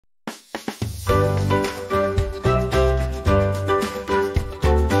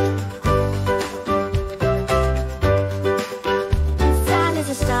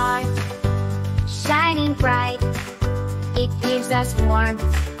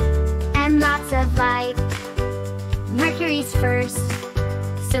lots of light. Mercury's first,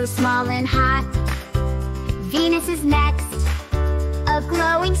 so small and hot. Venus is next, a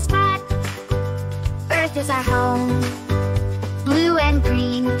glowing spot. Earth is our home, blue and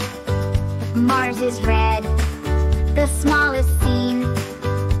green. Mars is red, the smallest seen.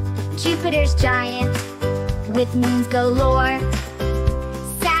 Jupiter's giant, with moons galore.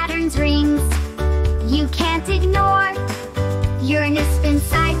 Saturn's rings, you can't ignore. Uranus spins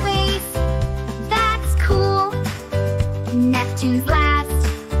sideways, that's cool. Neptune's last,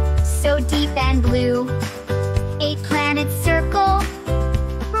 so deep and blue. 8 planets circle,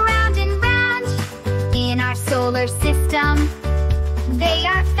 round and round. In our solar system, they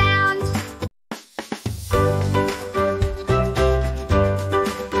are found.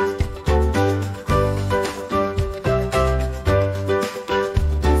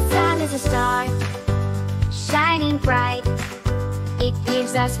 The sun is a star, shining bright. It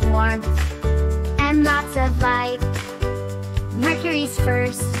gives us warmth and lots of light. Mercury's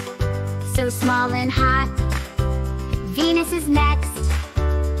first, so small and hot. Venus is next,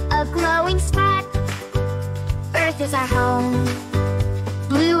 a glowing spot. Earth is our home,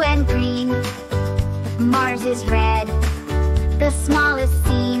 blue and green. Mars is red, the smallest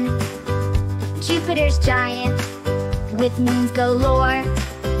seen. Jupiter's giant, with moons galore.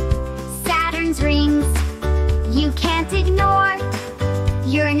 Saturn's rings, you can't ignore.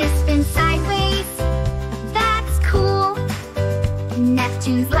 Uranus spins sideways, that's cool.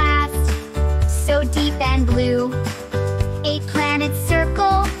 Neptune's last, so deep and blue. 8 planets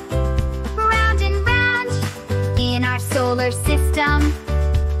circle, round and round. In our solar system,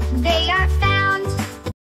 they are found.